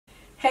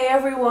Hey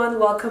everyone,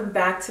 welcome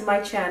back to my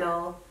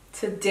channel.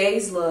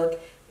 Today's look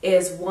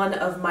is one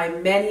of my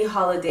many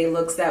holiday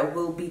looks that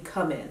will be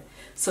coming.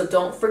 So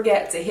don't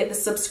forget to hit the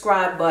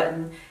subscribe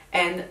button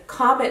and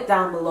comment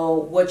down below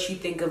what you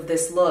think of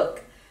this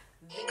look.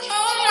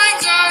 Oh my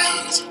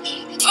God,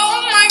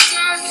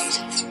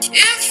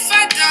 if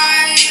I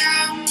die,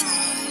 I'm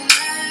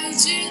a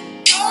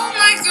legend. Oh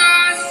my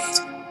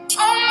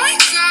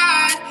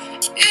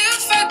God,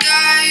 if I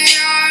die,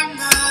 I'm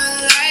a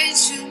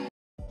legend.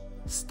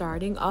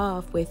 Starting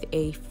off with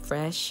a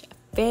fresh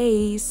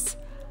face,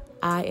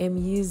 I am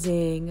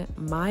using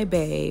my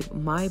babe,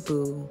 my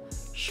boo,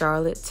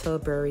 Charlotte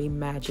Tilbury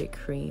Magic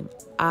Cream.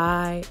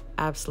 I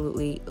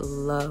absolutely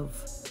love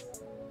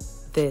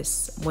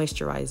this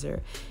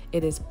moisturizer.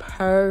 It is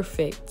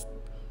perfect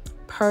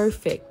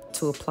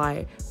to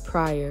apply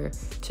prior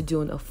to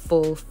doing a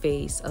full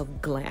face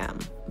of glam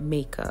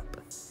makeup.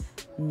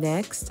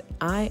 Next,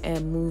 I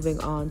am moving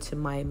on to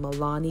my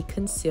Milani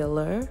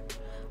concealer.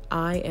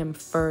 I am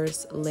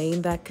first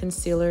laying that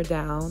concealer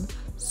down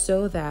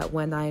so that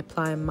when I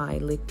apply my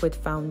liquid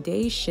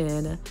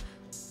foundation,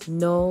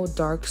 no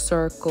dark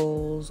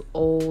circles,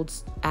 old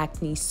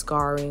acne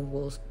scarring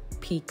will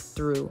peek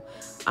through.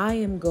 I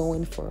am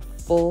going for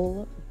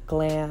full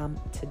glam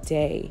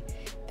today.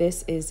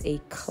 This is a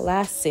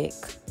classic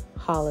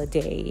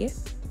holiday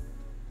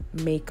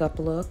makeup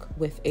look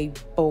with a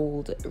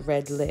bold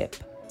red lip.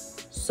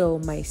 So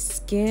my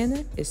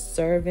skin is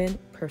serving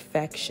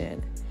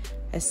perfection.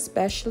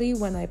 Especially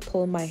when I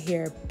pull my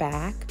hair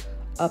back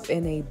up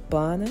in a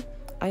bun,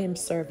 I am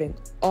serving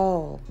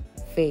all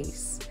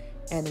face.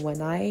 And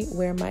when I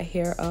wear my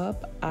hair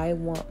up, I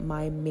want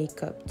my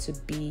makeup to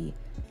be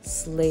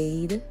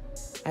slayed.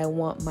 I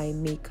want my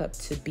makeup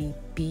to be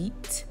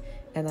beat.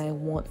 And I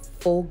want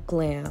full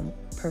glam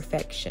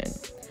perfection.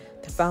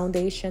 The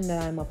foundation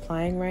that I'm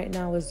applying right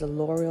now is the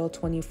L'Oreal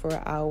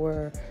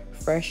 24-Hour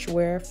Fresh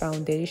Wear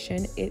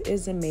Foundation. It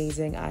is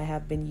amazing. I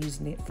have been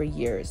using it for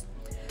years.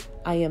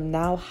 I am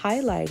now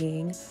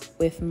highlighting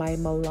with my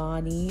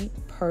Milani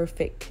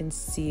Perfect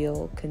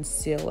Conceal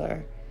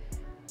Concealer.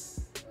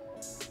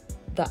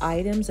 The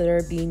items that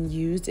are being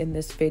used in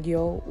this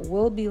video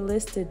will be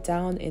listed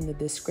down in the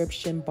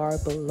description bar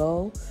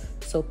below,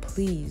 so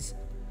please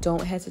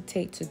don't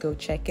hesitate to go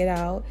check it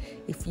out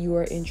if you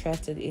are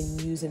interested in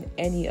using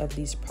any of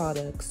these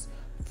products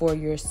for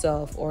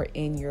yourself or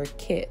in your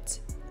kit.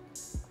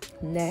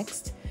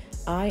 Next,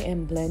 I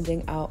am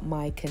blending out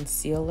my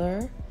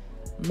concealer.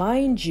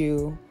 Mind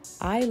you,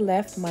 I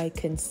left my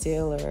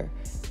concealer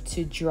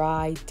to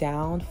dry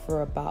down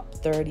for about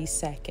 30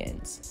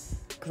 seconds.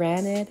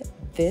 Granted,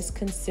 this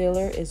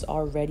concealer is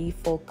already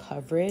full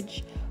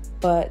coverage,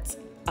 but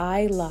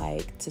I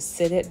like to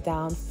sit it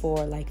down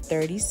for like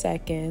 30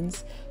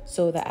 seconds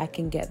so that I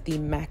can get the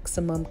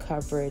maximum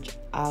coverage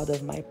out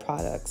of my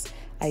products.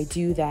 I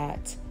do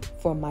that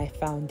for my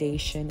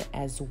foundation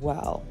as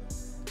well.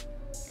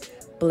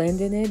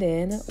 Blending it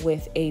in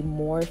with a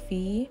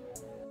Morphe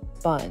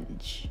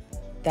sponge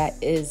that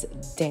is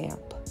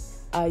damp.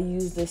 I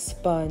use this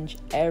sponge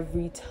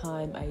every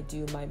time I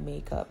do my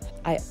makeup.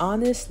 I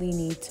honestly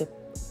need to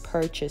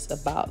purchase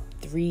about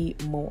 3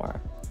 more.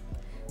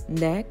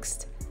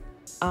 Next,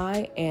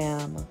 I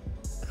am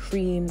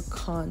cream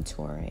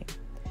contouring.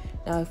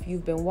 Now, if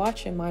you've been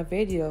watching my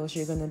videos,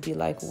 you're gonna be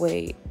like,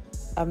 wait,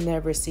 I've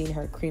never seen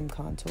her cream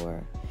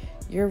contour.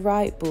 You're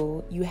right,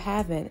 boo, you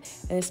haven't,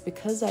 and it's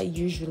because I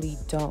usually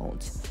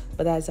don't.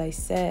 But as I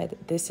said,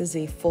 this is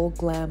a full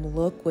glam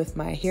look with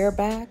my hair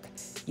back.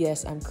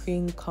 Yes, I'm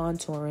cream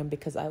contouring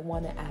because I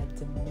want to add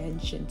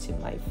dimension to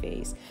my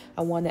face.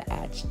 I want to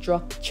add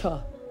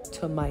structure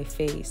to my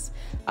face.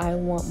 I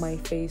want my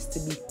face to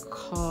be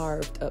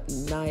carved up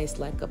nice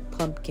like a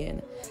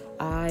pumpkin.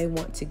 I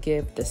want to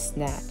give the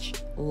snatch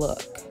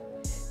look.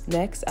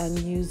 Next, I'm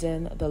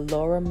using the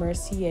Laura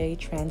Mercier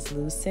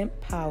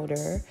translucent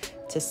powder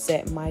to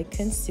set my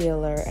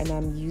concealer, and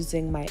I'm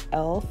using my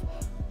e.l.f.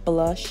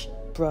 blush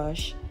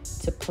brush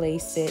to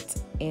place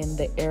it in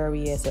the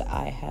areas that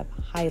I have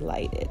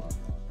highlighted.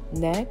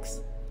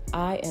 Next,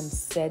 I am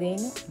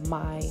setting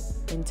my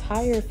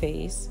entire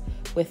face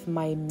with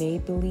my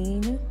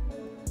Maybelline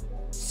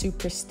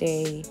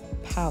Superstay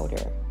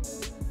powder.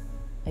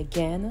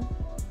 Again,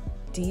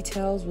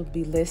 details will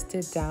be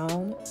listed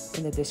down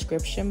in the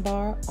description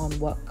bar on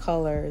what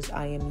colors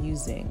I am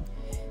using.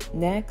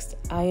 Next,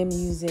 I am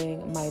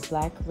using my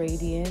Black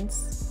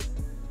Radiance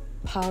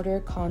powder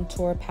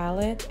contour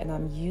palette, and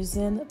I'm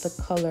using the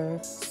color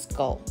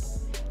Sculpt.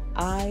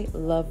 I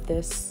love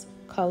this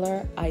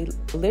color. I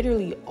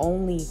literally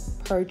only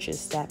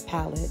purchased that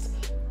palette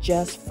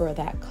just for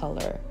that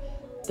color.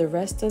 The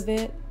rest of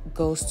it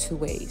goes to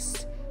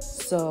waste.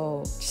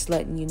 So just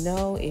letting you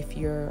know, if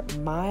you're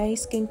my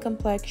skin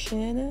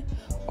complexion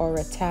or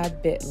a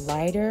tad bit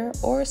lighter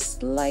or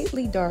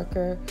slightly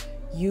darker,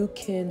 you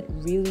can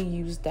really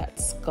use that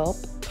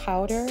Sculpt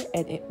powder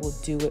and it will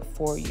do it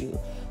for you.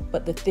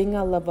 But the thing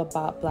I love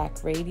about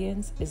Black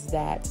Radiance is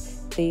that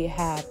they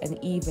have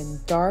an even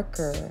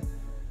darker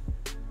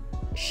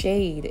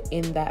shade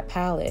in that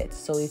palette.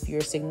 So if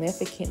you're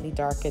significantly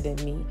darker than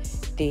me,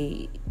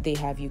 they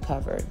have you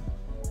covered.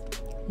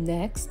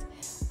 Next,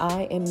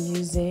 I am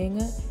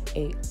using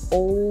a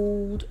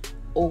old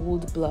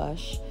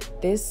blush.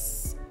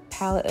 This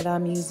palette that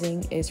I'm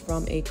using is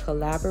from a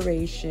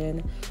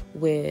collaboration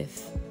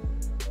with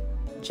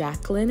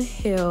Jaclyn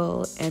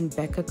Hill and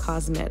Becca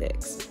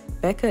Cosmetics.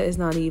 Becca is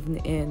not even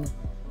in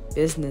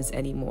business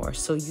anymore,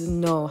 so you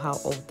know how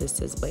old this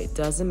is, but it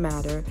doesn't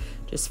matter.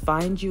 Just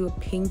find you a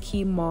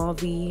pinky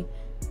mauvey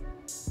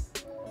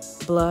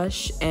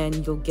blush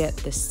and you'll get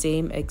the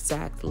same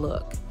exact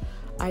look.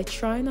 I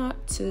try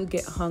not to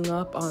get hung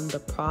up on the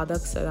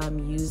products that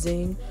I'm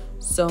using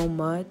so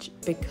much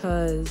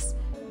because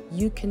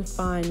you can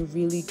find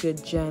really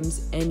good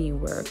gems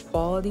anywhere.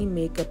 Quality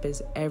makeup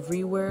is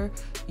everywhere.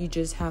 You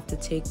just have to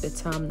take the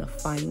time to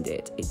find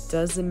it. It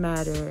doesn't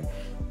matter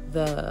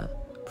the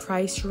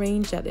price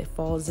range that it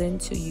falls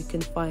into. You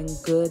can find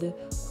good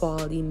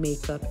quality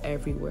makeup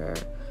everywhere.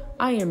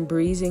 I am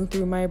breezing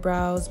through my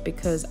brows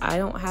because I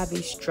don't have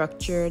a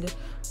structured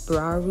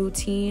brow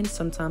routine.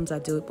 Sometimes I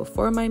do it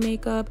before my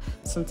makeup,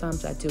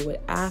 sometimes I do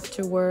it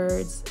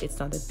afterwards. It's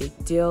not a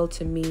big deal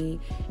to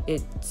me.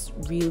 It's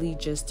really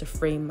just to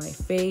frame my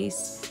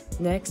face.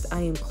 Next,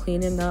 I am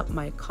cleaning up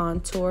my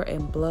contour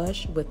and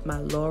blush with my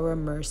Laura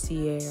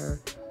Mercier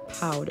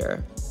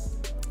powder.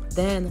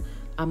 Then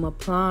I'm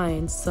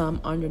applying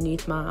some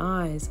underneath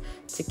my eyes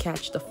to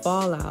catch the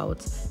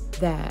fallout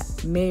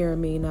that may or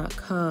may not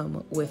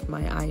come with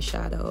my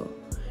eyeshadow.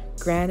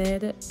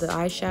 Granted, the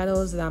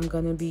eyeshadows that I'm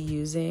going to be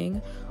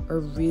using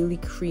are really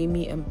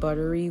creamy and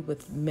buttery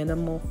with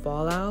minimal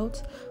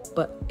fallout,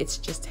 but it's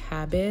just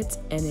habit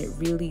and it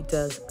really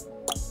does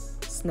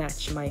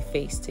snatch my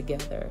face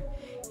together.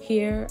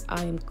 Here,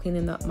 I am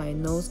cleaning up my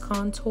nose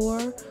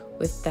contour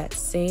with that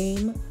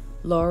same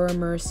Laura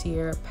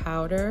Mercier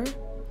powder,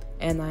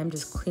 and I'm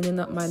just cleaning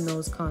up my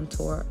nose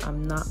contour.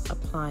 I'm not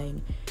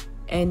applying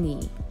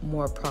any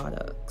more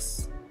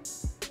products.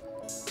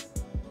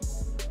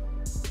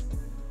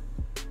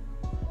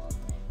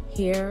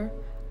 Here,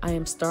 I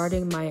am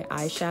starting my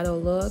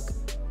eyeshadow look.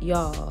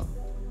 Y'all,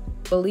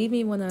 believe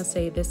me when I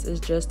say this is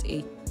just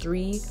a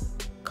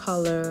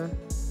 3-color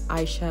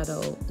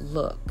eyeshadow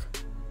look.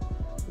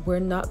 We're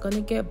not going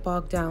to get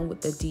bogged down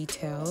with the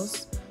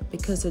details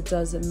because it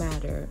doesn't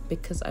matter,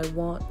 because I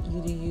want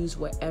you to use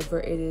whatever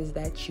it is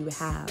that you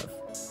have.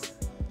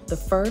 The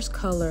first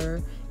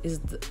color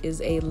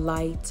is a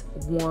light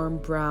warm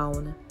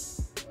brown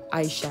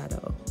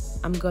eyeshadow.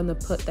 I'm gonna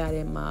put that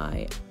in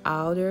my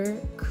outer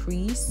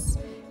crease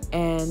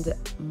and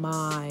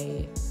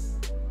my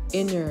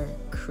inner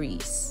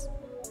crease,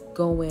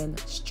 going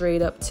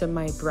straight up to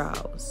my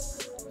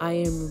brows. I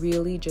am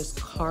really just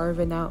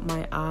carving out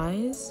my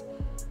eyes.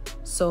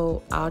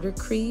 So outer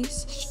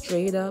crease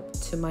straight up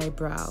to my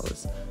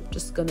brows.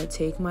 Just gonna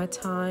take my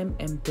time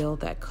and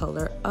build that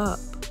color up.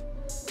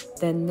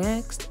 Then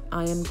next,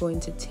 I am going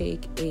to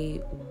take a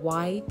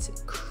white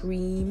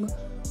cream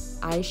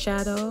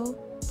eyeshadow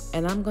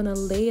and I'm gonna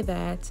lay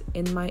that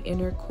in my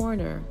inner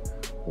corner.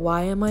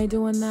 Why am I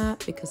doing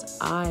that? Because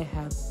I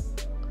have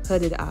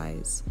hooded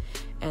eyes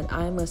and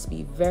I must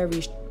be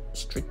very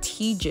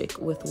strategic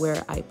with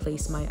where I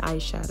place my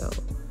eyeshadow.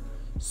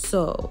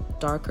 So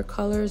darker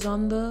colors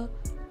on the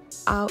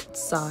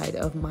outside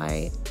of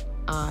my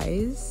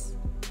eyes,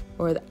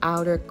 or the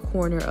outer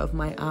corner of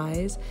my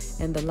eyes,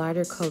 and the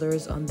lighter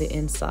colors on the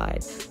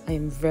inside. I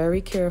am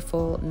very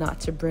careful not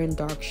to bring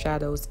dark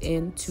shadows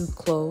in too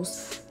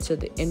close to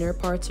the inner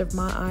parts of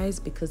my eyes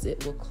because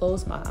it will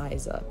close my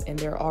eyes up and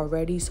they're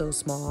already so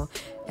small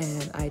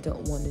and I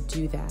don't want to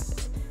do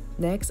that.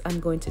 Next, I'm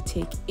going to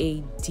take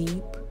a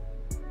deep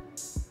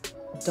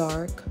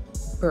dark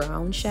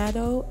brown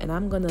shadow and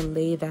I'm going to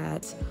lay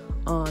that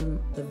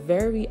on the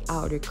very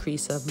outer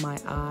crease of my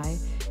eye,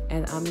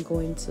 and I'm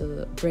going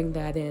to bring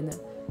that in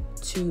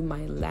to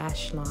my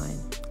lash line.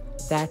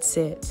 That's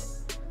it.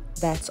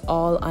 That's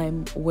all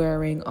I'm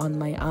wearing on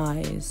my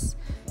eyes.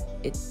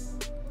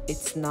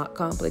 It's not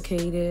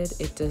complicated.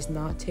 It does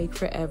not take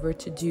forever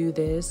to do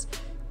this.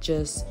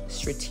 Just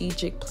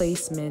strategic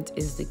placement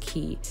is the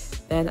key.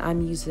 Then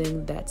I'm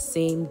using that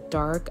same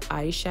dark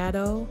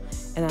eyeshadow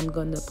and I'm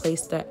going to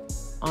place that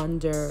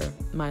under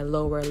my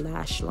lower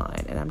lash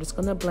line and I'm just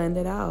going to blend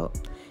it out.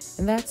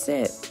 And that's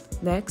it.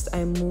 Next,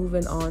 I'm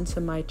moving on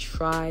to my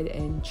tried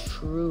and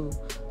true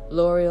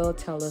L'Oreal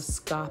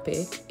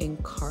Telescopic in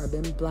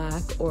Carbon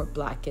Black, or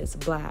Black is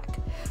Black.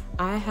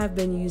 I have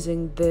been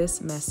using this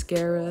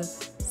mascara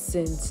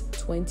since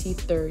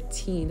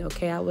 2013.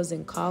 Okay, I was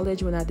in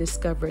college when I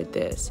discovered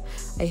this.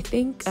 I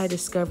think I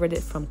discovered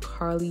it from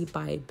Carly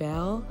by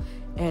Belle,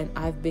 and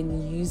I've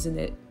been using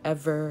it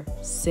ever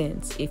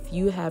since. If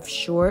you have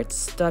short,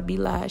 stubby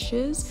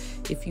lashes,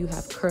 if you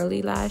have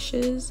curly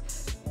lashes,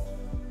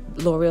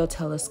 L'Oreal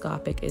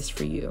Telescopic is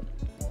for you.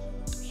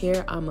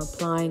 Here I'm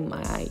applying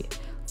my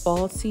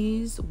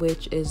falsies,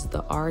 which is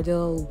the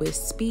Ardell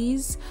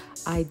Wispies.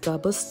 I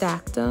double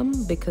stacked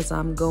them because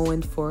I'm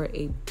going for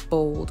a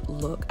bold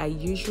look. I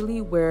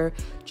usually wear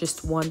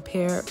just one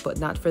pair, but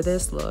not for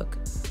this look.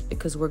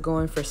 because we're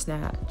going for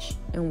snatch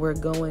and we're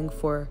going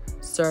for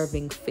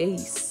serving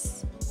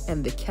face,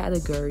 and the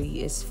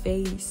category is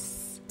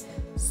face.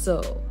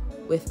 So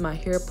with my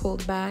hair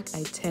pulled back,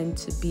 I tend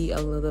to be a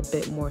little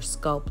bit more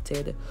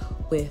sculpted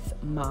with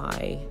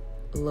my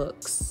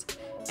looks.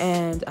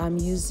 And I'm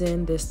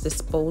using this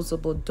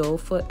disposable doe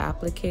foot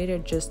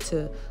applicator just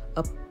to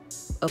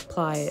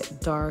apply a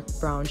dark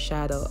brown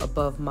shadow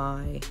above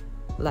my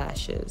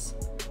lashes.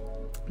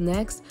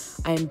 Next,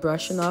 I am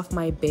brushing off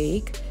my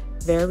bake.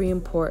 Very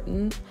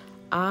important.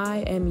 I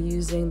am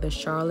using the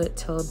Charlotte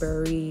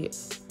Tilbury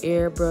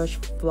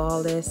Airbrush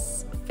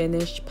Flawless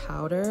Finish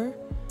Powder.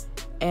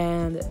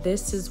 And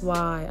this is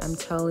why I'm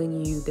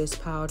telling you this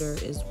powder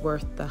is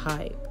worth the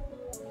hype.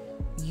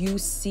 You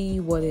see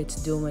what it's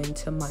doing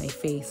to my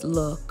face.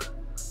 Look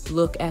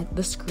at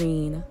the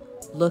screen.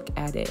 Look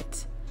at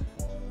it.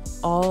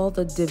 All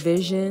the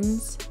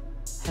divisions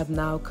have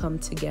now come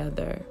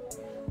together.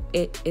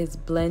 It is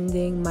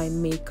blending my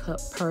makeup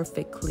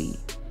perfectly.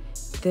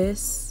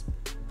 This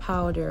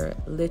powder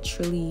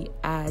literally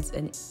adds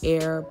an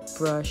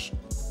airbrush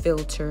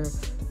filter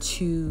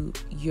to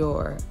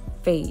your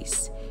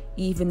face.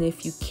 Even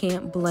if you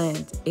can't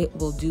blend, it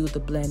will do the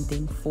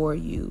blending for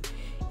you.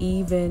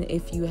 Even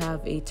if you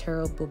have a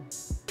terrible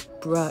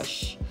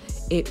brush,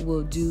 it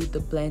will do the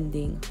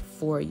blending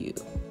for you.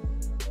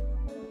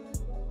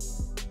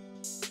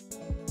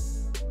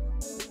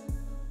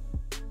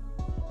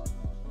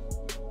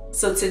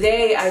 So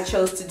today I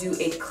chose to do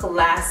a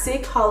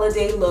classic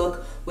holiday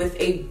look with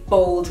a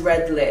bold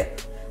red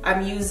lip.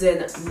 I'm using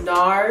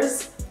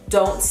NARS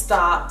Don't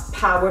Stop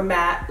Power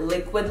Matte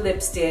Liquid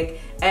Lipstick,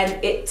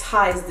 and it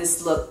ties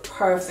this look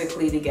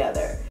perfectly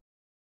together.